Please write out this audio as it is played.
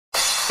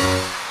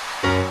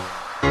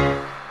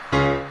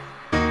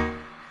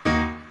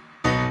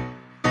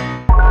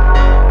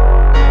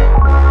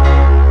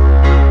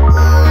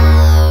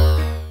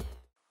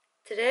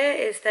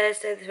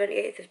Thursday the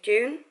 28th of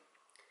June.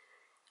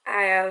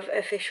 I have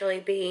officially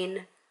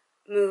been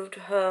moved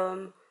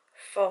home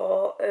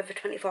for over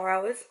 24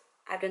 hours.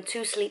 I've done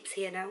 2 sleeps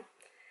here now.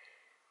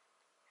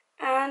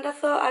 And I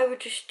thought I would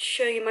just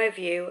show you my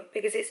view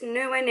because it's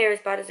nowhere near as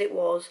bad as it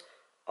was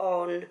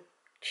on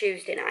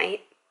Tuesday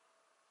night,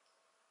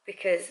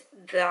 because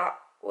that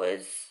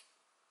was,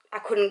 I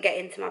couldn't get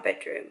into my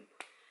bedroom.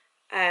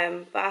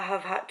 But I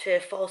have had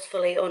to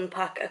forcefully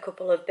unpack a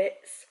couple of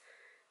bits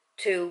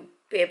to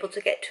be able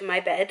to get to my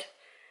bed.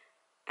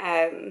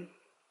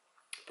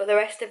 But the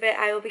rest of it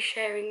I will be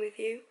sharing with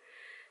you.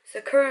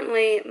 So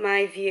currently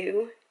my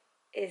view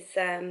is,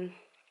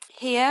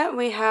 here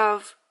we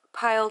have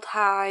piled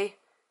high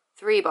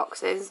 3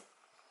 boxes,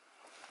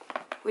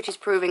 which is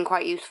proving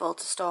quite useful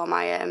to store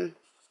my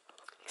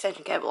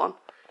extension cable on.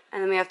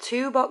 And then we have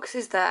 2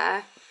 boxes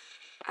there,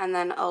 and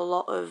then a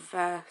lot of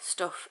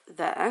stuff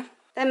there.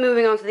 Then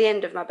moving on to the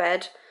end of my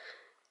bed,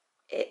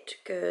 it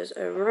goes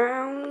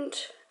around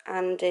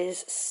and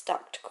is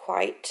stacked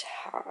quite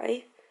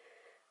high,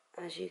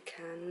 as you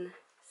can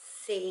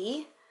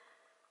see.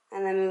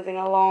 And then moving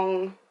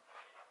along,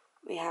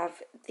 we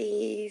have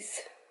these,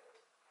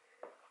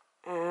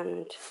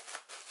 and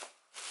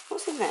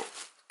what's in there?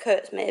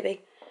 Curts,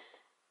 maybe.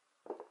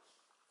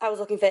 I was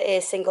looking for a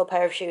single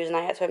pair of shoes and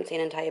I had to empty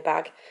an entire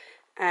bag.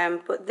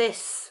 But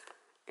this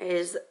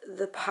is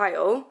the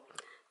pile.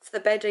 It's the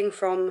bedding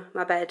from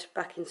my bed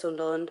back in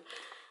Sunderland.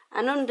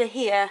 And under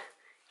here,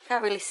 you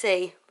can't really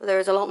see, but there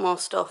is a lot more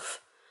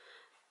stuff.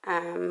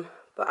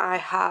 But I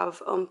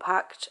have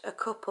unpacked a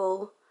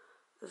couple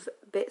of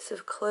bits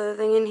of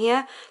clothing in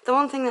here. The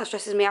one thing that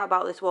stresses me out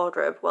about this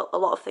wardrobe, well, a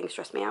lot of things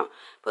stress me out,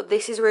 but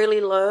this is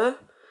really low.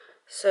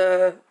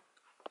 So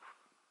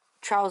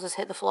trousers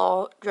hit the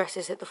floor,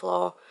 dresses hit the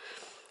floor.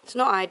 It's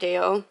not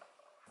ideal.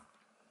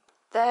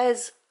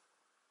 There's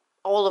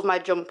all of my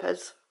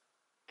jumpers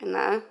in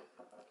there.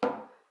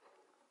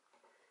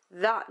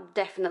 That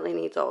definitely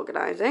needs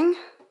organising.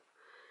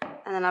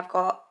 And then I've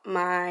got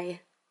my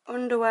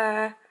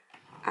underwear,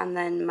 and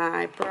then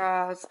my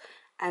bras,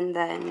 and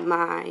then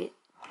my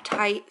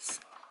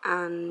tights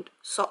and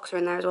socks are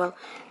in there as well.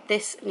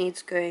 This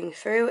needs going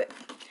through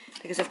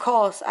because of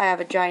course I have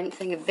a giant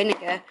thing of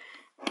vinegar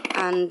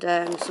and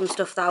some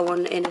stuff that I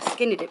won in a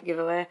skinny dip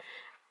giveaway,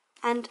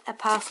 and a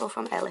parcel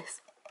from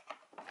Ellis.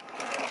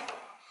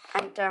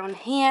 And down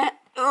here,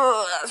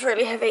 oh, that's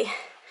really heavy.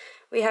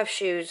 We have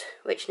shoes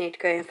which need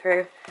going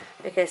through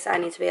because I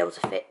need to be able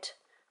to fit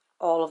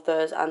all of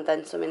those and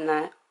then some in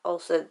there.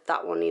 Also,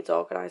 that one needs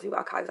organising, but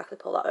I can't exactly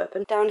pull that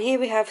open. Down here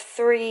we have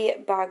 3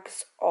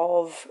 bags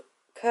of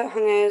coat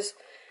hangers,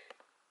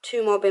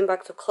 2 more bin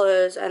bags of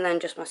clothes, and then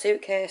just my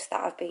suitcase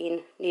that I've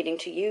been needing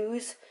to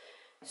use.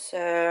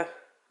 So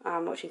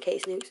I'm watching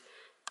Kate Snooks.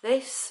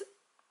 This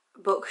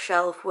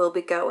bookshelf will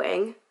be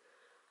going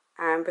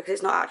because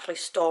it's not actually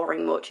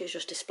storing much, it's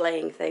just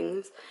displaying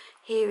things.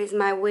 Here is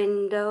my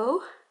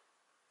window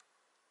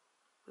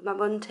with my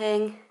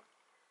bunting,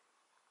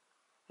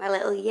 my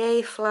little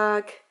yay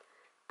flag,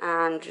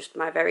 and just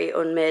my very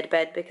unmade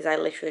bed because I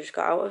literally just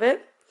got out of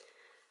it.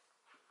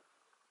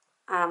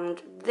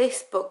 And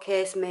this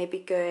bookcase may be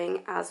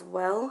going as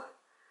well.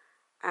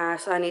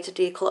 So I need to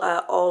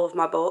declutter all of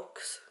my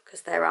books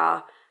because there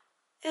are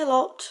a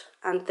lot,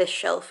 and this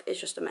shelf is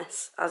just a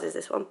mess, as is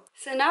this one.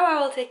 So now I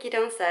will take you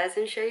downstairs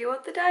and show you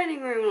what the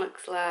dining room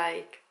looks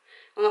like.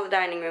 Well, not the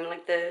dining room,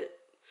 like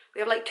we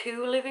have like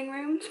 2 living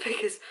rooms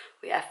because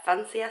we have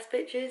fancy ass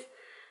bitches.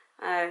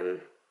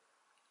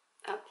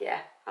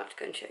 Yeah, I'll just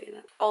go and show you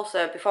that.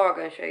 Also, before I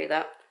go and show you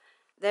that,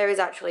 there is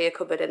actually a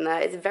cupboard in there.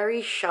 It's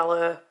very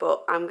shallow,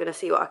 but I'm going to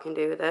see what I can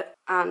do with it.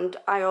 And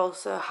I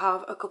also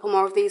have a couple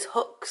more of these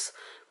hooks,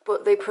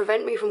 but they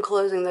prevent me from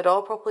closing the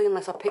door properly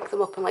unless I pick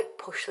them up and like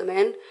push them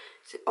in.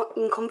 It's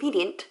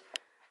inconvenient,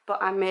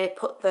 but I may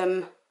put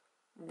them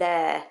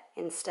there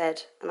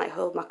instead and like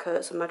hold my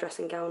coats and my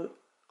dressing gown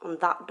on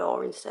that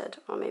door instead,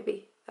 or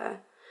maybe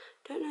there.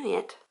 Don't know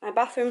yet. My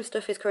bathroom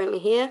stuff is currently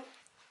here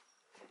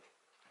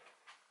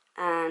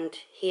and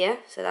here,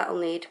 so that'll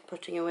need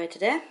putting away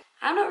today.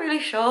 I'm not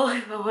really sure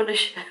if I want to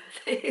show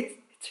this.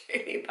 It's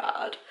really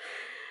bad.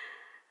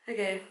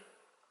 Okay,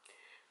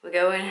 we're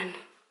going in.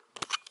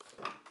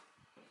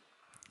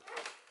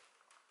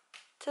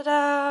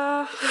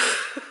 Ta-da!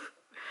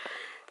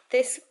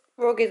 This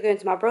rug is going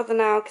to my brother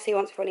now because he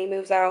wants it when he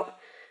moves out.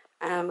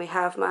 And we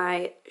have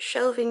my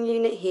shelving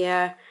unit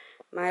here,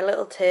 my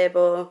little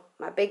table,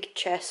 my big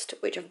chest,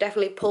 which I've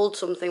definitely pulled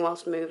something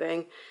whilst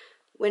moving,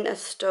 winter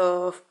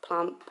stove,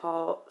 plant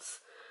pots,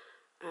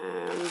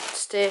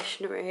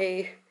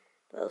 stationery,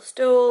 little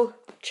stool,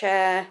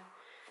 chair,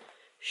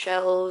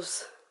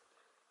 shelves.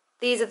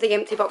 These are the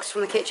empty boxes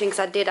from the kitchen because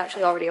I did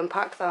actually already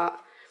unpack that.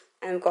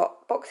 And I've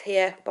got box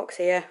here, box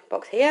here,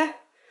 box here.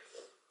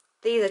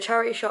 These are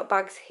charity shop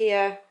bags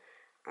here.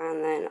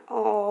 And then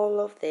all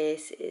of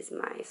this is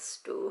my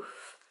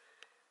stuff.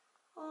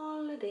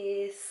 All of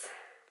this.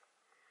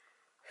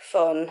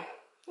 Fun.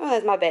 Oh,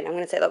 there's my bin. I'm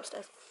going to take that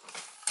upstairs.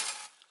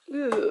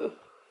 Ooh.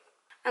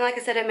 And like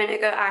I said a minute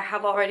ago, I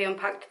have already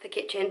unpacked the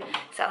kitchen,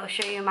 so I'll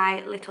show you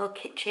my little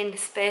kitchen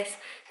space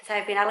that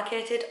I've been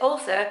allocated.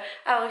 Also,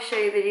 I'll show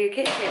you the new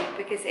kitchen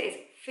because it is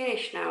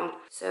finished now.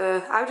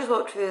 So I've just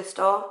walked through the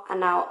store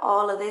and now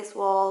all of this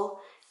wall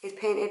is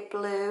painted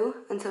blue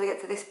until we get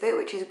to this bit,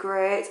 which is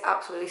grey. It's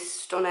absolutely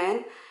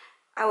stunning.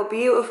 Our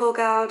beautiful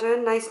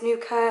garden, nice new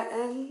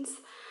curtains.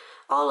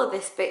 All of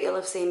this bit you'll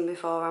have seen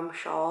before, I'm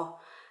sure.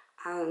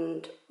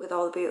 And with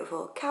all the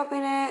beautiful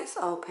cabinets,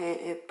 all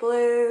painted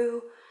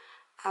blue.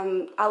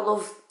 I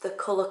love the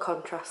colour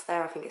contrast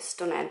there, I think it's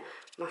stunning.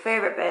 My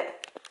favourite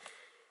bit,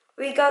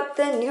 we got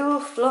the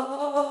new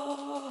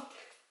floor.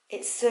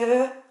 It's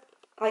so,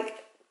 like,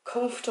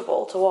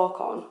 comfortable to walk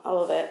on. I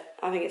love it.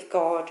 I think it's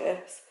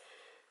gorgeous.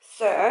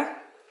 So,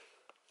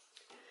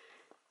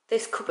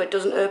 this cupboard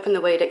doesn't open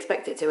the way you'd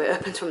expect it to. It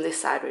opens from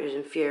this side, which is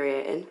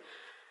infuriating.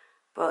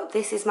 But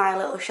this is my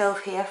little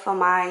shelf here for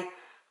my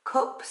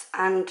cups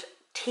and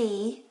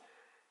tea.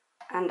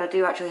 And I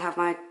do actually have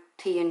my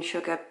tea and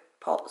sugar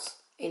pots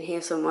in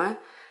here somewhere.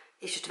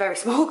 It's just a very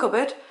small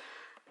cupboard.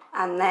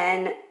 And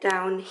then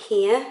down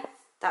here,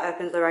 that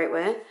opens the right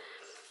way,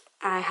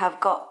 I have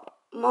got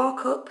more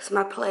cups,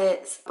 my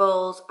plates,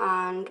 bowls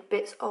and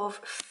bits of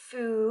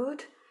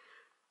food.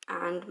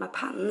 And my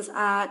pans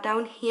are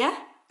down here,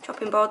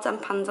 chopping boards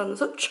and pans and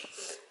such.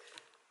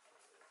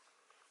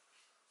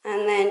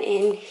 And then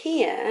in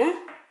here,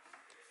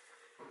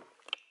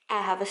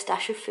 I have a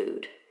stash of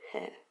food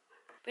here.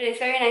 But it's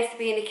very nice to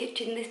be in a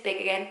kitchen this big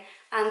again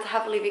and to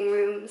have living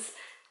rooms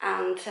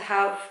and to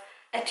have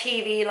a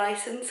TV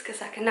licence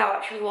because I can now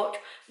actually watch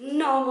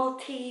normal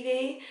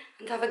TV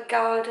and have a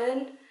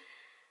garden.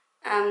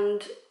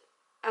 And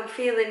I'm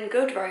feeling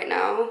good right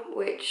now,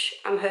 which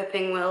I'm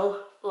hoping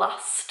will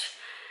last.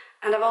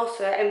 And I've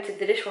also emptied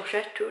the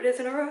dishwasher 2 days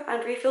in a row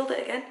and refilled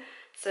it again.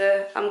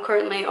 So I'm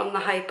currently on the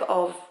hype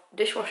of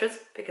dishwashers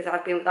because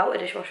I've been without a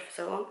dishwasher for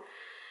so long.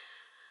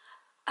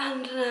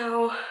 And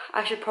now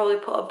I should probably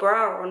put a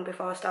bra on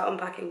before I start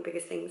unpacking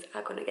because things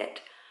are gonna get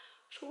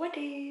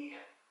sweaty.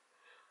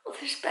 Oh,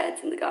 there's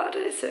beds in the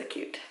garden, it's so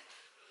cute.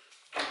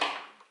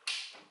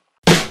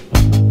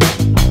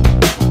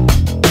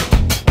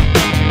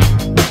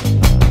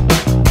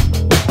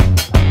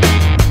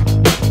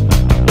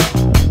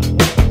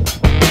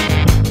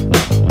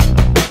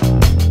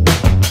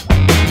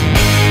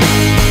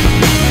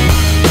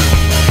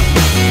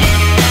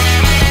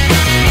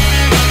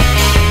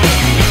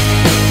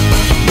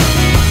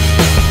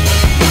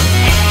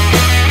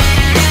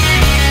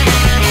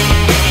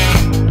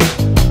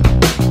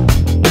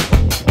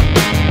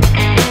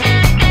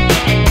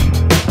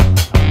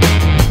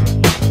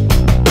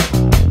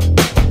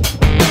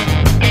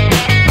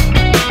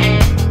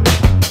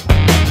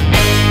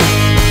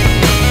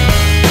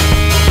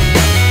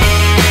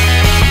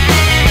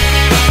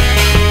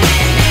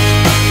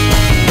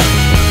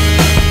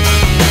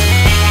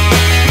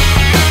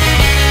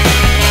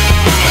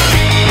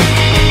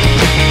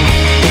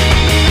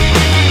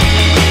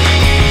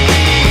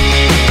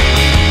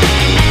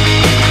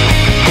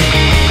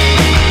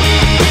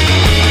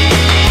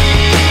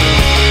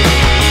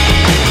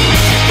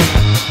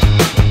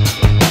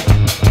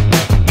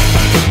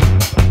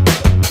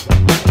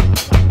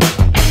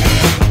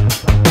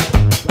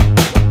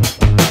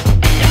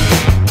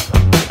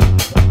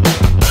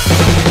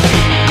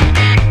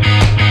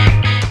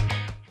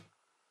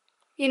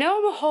 You know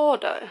I'm a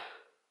hoarder.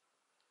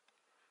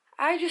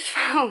 I just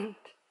found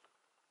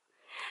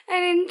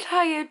an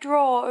entire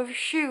drawer of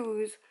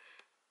shoes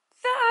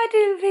that I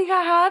didn't think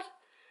I had.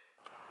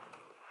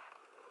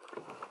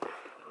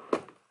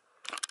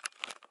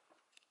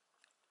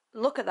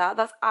 Look at that,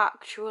 that's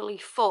actually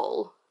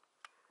full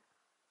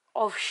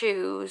of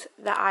shoes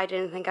that I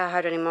didn't think I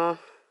had anymore.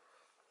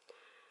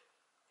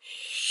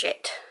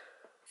 Shit.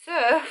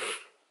 So,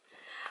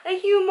 a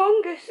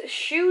humongous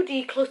shoe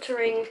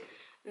decluttering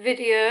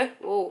video,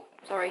 oh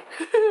sorry,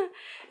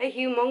 a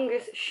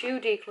humongous shoe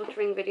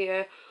decluttering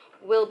video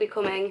will be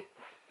coming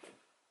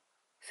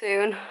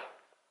soon.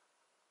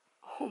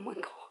 Oh my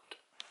god.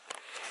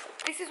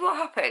 This is what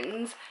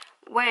happens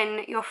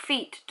when your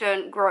feet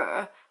don't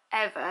grow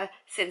ever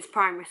since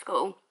primary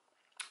school.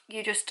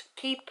 You just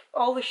keep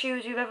all the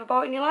shoes you've ever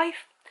bought in your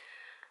life.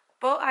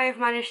 But I have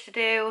managed to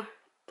do,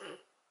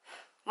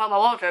 well, my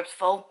wardrobe's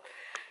full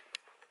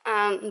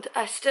and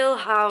I still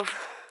have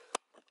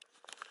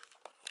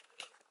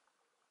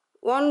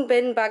one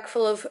bin bag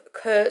full of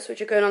coats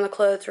which are going on the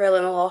clothes rail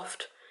in the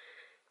loft.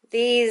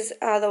 These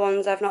are the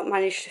ones I've not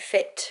managed to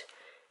fit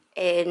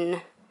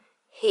in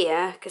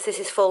here because this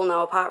is full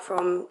now apart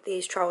from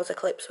these trouser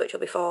clips which will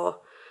be for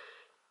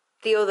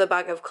the other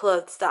bag of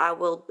clothes that I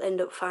will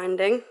end up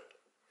finding.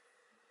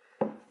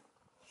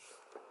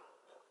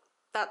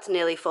 That's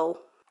nearly full.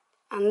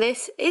 And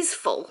this is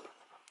full.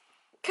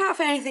 Can't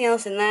fit anything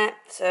else in there,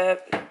 so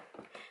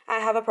I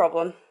have a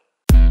problem.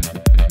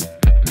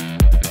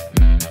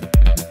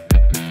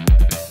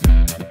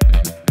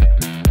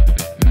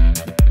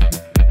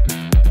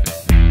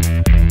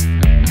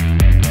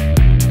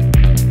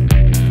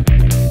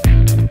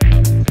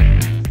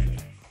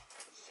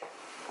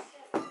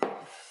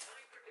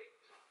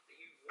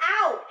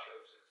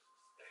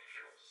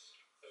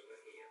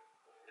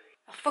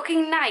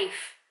 fucking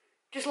knife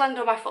just landed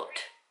on my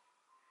foot.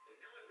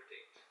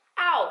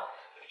 Ow!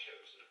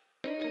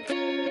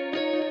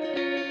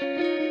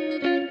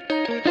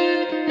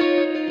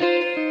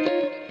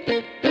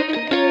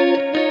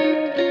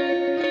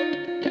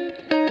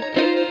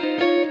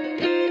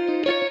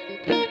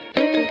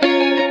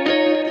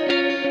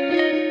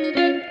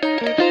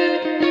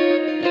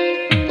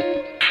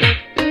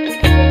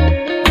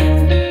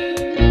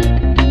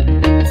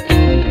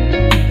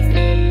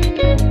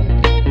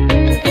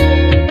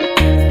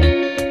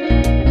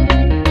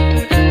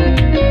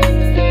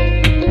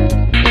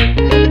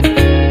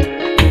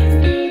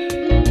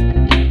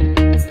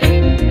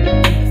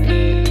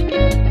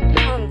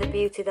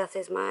 That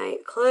is my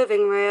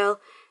clothing rail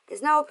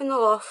is now up in the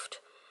loft,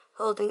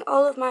 holding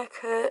all of my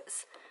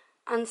coats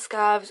and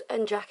scarves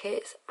and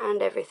jackets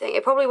and everything.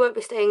 It probably won't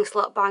be staying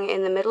slap bang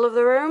in the middle of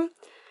the room,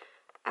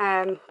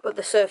 but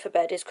the sofa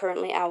bed is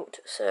currently out,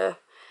 so,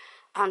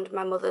 and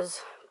my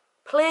mother's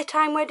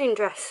playtime wedding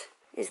dress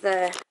is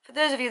there. For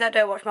those of you that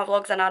don't watch my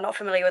vlogs and are not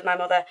familiar with my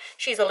mother,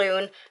 she's a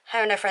loon.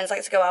 Her and her friends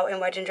like to go out in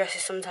wedding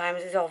dresses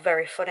sometimes. It's all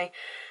very funny.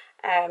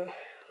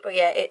 But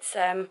yeah, it's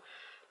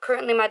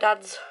currently my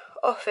dad's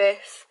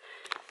office.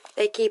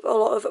 They keep a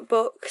lot of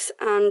books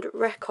and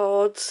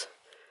records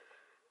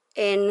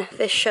in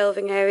this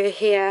shelving area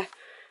here.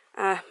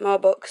 More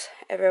books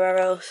everywhere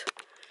else.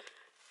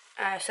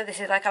 So this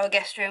is like our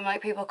guest room,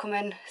 like people come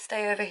and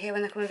stay over here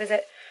when they come and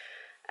visit.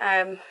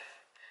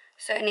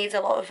 So it needs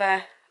a lot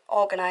of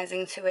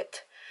organising to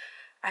it.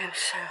 I am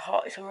so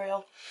hot, it's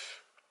unreal.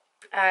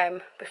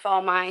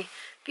 Before my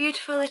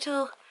beautiful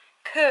little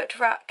coat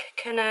rack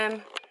can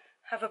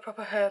have a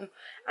proper home.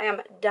 I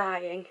am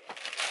dying.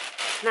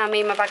 Now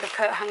me and my bag of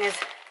coat hangers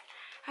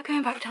are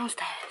going back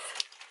downstairs.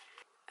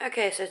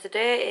 Okay, so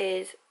today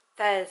is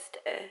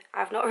Thursday.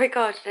 I've not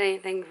recorded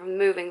anything from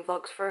moving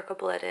vlogs for a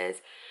couple of days.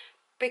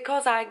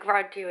 Because I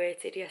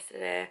graduated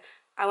yesterday,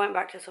 I went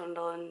back to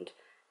Sunderland,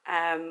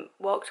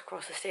 walked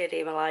across the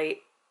stadium light,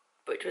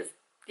 which was,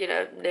 you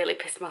know, nearly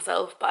pissed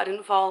myself, but I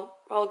didn't fall.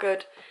 All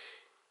good.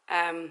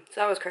 So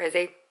that was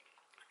crazy.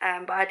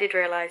 But I did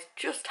realise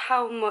just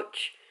how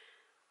much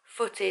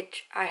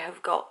footage I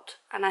have got,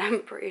 and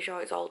I'm pretty sure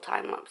it's all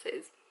time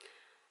lapses.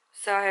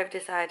 So I have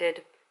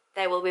decided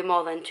there will be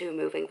more than 2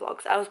 moving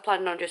vlogs. I was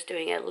planning on just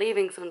doing it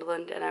leaving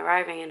Sunderland and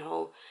arriving in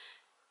Hull.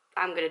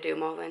 I'm going to do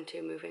more than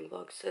 2 moving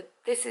vlogs. So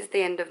this is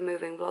the end of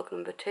moving vlog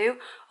number 2.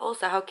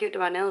 Also, how cute do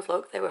my nails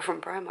look? They were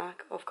from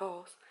Primark, of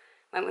course.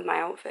 Went with my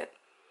outfit.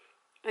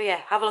 Oh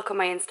yeah, have a look on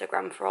my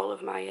Instagram for all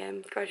of my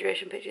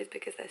graduation pictures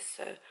because they're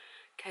so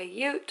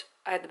cute.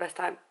 I had the best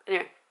time.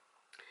 Anyway,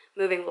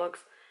 moving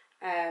vlogs.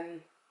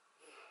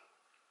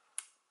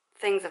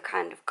 Things have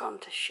kind of gone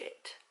to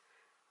shit.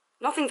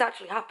 Nothing's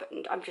actually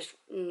happened. I'm just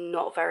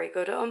not very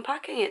good at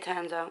unpacking, it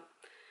turns out.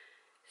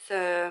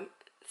 So,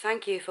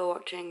 thank you for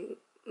watching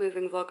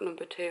moving vlog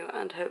number 2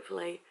 and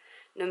hopefully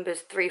numbers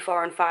 3,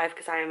 4 and 5,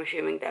 because I am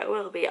assuming there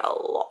will be a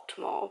lot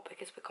more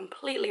because we're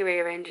completely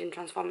rearranging and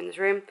transforming this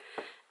room.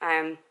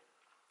 I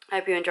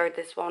hope you enjoyed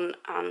this one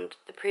and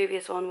the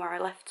previous one where I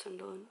left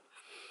Sunderland,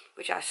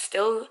 which I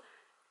still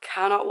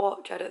cannot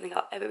watch. I don't think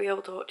I'll ever be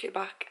able to watch it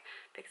back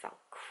because I'll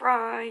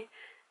cry.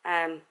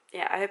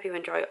 Yeah, I hope you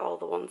enjoy all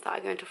the ones that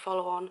are going to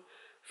follow on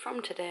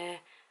from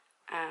today.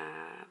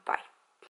 Bye.